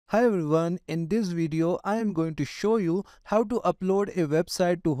Hi everyone, in this video I am going to show you how to upload a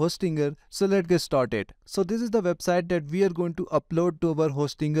website to Hostinger. So let's get started. So this is the website that we are going to upload to our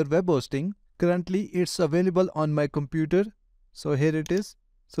Hostinger web hosting. Currently it's available on my computer. So here it is.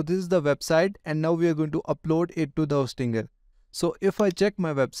 So this is the website and now we are going to upload it to the Hostinger. So if I check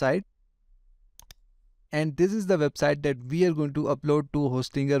my website, and this is the website that we are going to upload to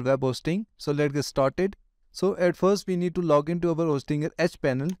Hostinger web hosting. So let's get started. So at first we need to log into our Hostinger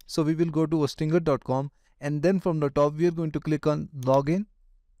Hpanel. So we will go to hostinger.com and then from the top we are going to click on login.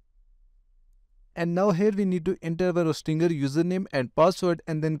 And now here we need to enter our Hostinger username and password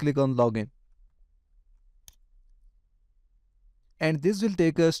and then click on login. And this will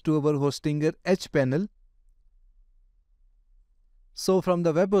take us to our Hostinger Hpanel. So from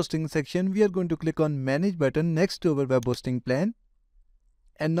the web hosting section we are going to click on manage button next to our web hosting plan.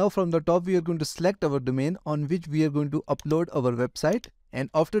 And now from the top we are going to select our domain on which we are going to upload our website, and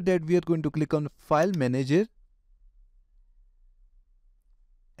after that we are going to click on file manager,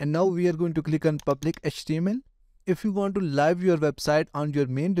 and now we are going to click on public HTML. If you want to live your website on your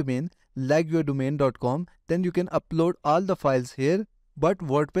main domain like yourdomain.com, then you can upload all the files here, but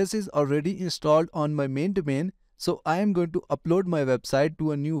WordPress is already installed on my main domain, so I am going to upload my website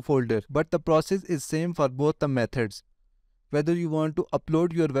to a new folder, but the process is same for both the methods. Whether you want to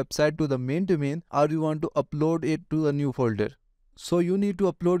upload your website to the main domain or you want to upload it to a new folder. So you need to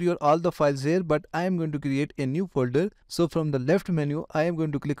upload all the files here, but I am going to create a new folder. So from the left menu, I am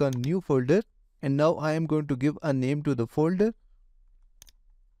going to click on new folder, and now I am going to give a name to the folder.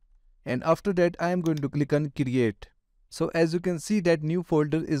 And after that, I am going to click on create. So as you can see that new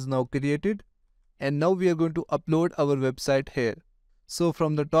folder is now created, and now we are going to upload our website here. So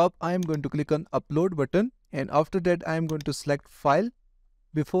from the top, I am going to click on upload button. And after that I am going to select file.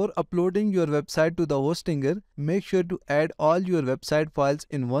 Before uploading your website to the Hostinger, make sure to add all your website files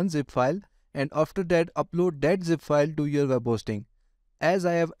in one zip file, and after that upload that zip file to your web hosting. As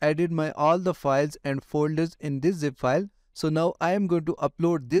I have added all the files and folders in this zip file, so now I am going to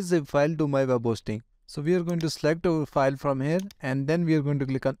upload this zip file to my web hosting. So we are going to select our file from here and then we are going to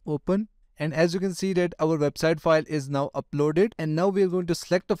click on open. And as you can see that our website file is now uploaded, and now we are going to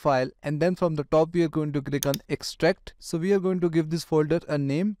select a file and then from the top we are going to click on extract. So we are going to give this folder a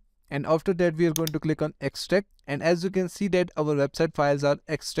name, and after that we are going to click on extract, and as you can see that our website files are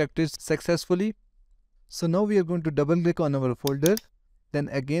extracted successfully. So now we are going to double click on our folder, then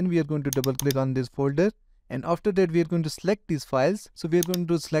again we are going to double click on this folder, and after that we are going to select these files. So we are going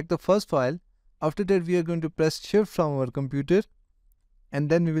to select the first file. After that we are going to press shift from our computer, and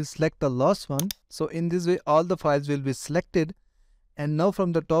then we will select the last one. So in this way all the files will be selected, and now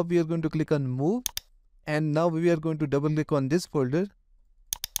from the top we are going to click on move, and now we are going to double click on this folder,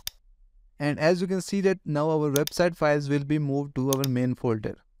 and as you can see that now our website files will be moved to our main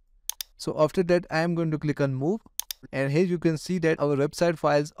folder. So after that I am going to click on move, and here you can see that our website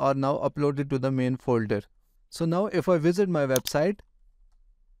files are now uploaded to the main folder. So now if I visit my website,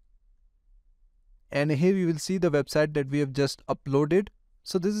 and here you will see the website that we have just uploaded.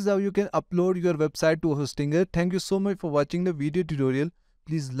 So this is how you can upload your website to Hostinger. Thank you so much for watching the video tutorial.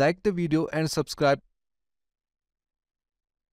 Please like the video and subscribe.